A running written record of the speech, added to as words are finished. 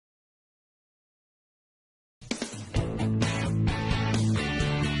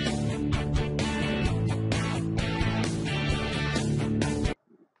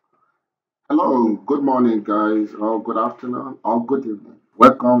Hello, good morning, guys, or good afternoon, or good evening.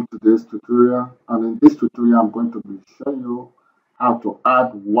 Welcome to this tutorial. And in this tutorial, I'm going to be showing you how to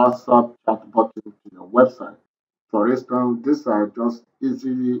add WhatsApp chat button to your website. For instance, these are just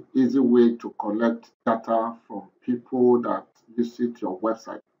easy way to collect data from people that visit your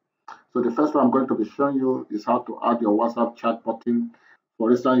website. So the first one I'm going to be showing you is how to add your WhatsApp chat button.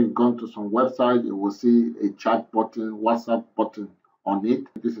 For instance, you've gone to some website, you will see a chat button, WhatsApp button on it.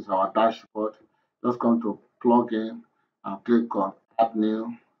 This is our dashboard. Just come to plugin and click on add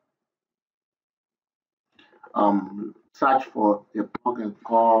new. Search for a plugin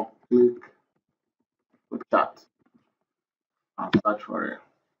called click to chat and search for it.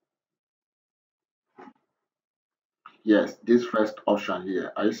 Yes, this first option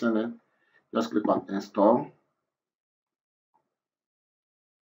here. Are you seeing it? Just click on install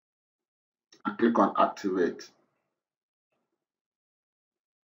and click on activate.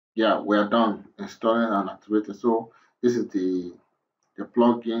 Yeah, we are done installing and activating. So this is the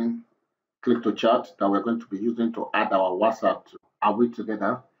plugin click to chat that we're going to be using to add our WhatsApp to. Are we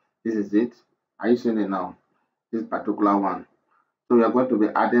together? This is it. Are you seeing it now? This particular one. So we are going to be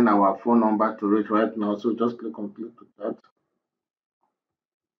adding our phone number to it right now. So just click on click to chat.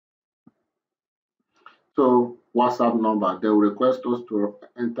 So WhatsApp number, they will request us to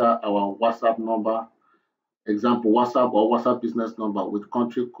enter our WhatsApp number. Example, WhatsApp or WhatsApp business number with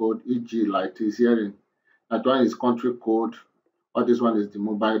country code, e.g. like it is here. That one is country code, or this one is the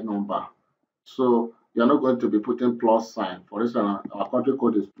mobile number. So you're not going to be putting plus sign. For instance, our country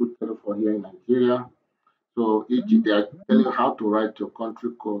code is 234 here in Nigeria. So e.g. they are telling you how to write your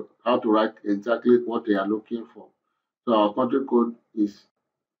country code, how to write exactly what they are looking for. So our country code is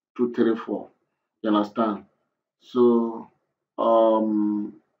 234. You understand? So our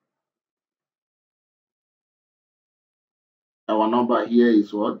number here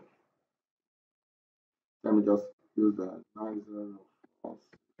is what? Let me just use the 90.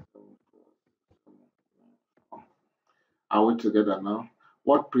 Are we together now?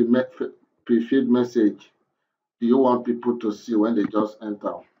 What preferred message do you want people to see when they just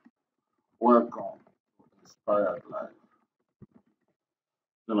enter? Welcome, inspired life.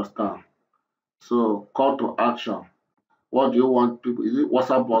 You understand? So call to action. What do you want people? Is it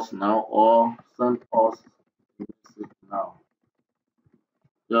WhatsApp us now or send us a message now?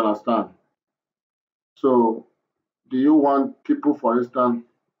 You understand? So do you want people, for instance,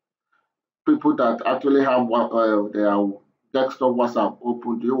 people that actually have their desktop WhatsApp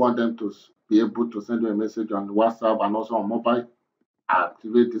open? Do you want them to be able to send you a message on WhatsApp and also on mobile?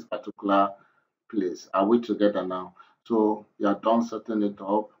 Activate this particular place. Are we together now? So you are done setting it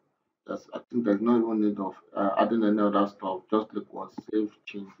up. I think there's no even need of adding any other stuff. Just click on save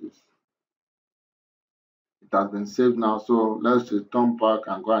changes. It has been saved now. So let's return back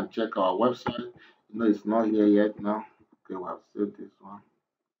and go and check our website. It's not here yet now. Okay, we have saved this one.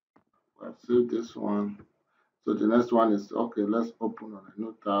 We have saved this one. So the next one is okay. Let's open on a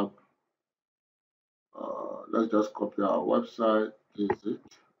new tab. Let's just copy our website. This is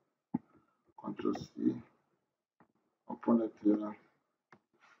it. Control C. Open it here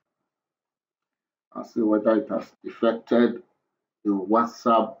and see whether it has affected the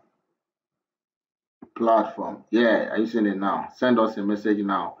WhatsApp platform. Yeah, are you seeing it now? Send us a message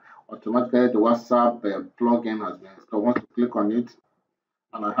now. Automatically, the WhatsApp plugin has been installed. Once you click on it,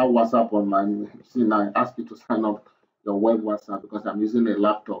 and I have WhatsApp on my, see now, I ask you to sign up your web WhatsApp because I'm using a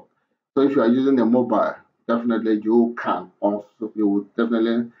laptop. So if you are using a mobile, definitely you can also, you will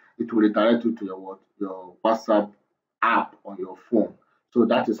definitely, it will redirect you to your WhatsApp app on your phone. So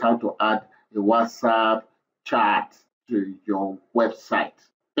that is how to add a WhatsApp chat to your website.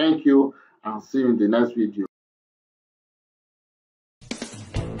 Thank you and see you in the next video.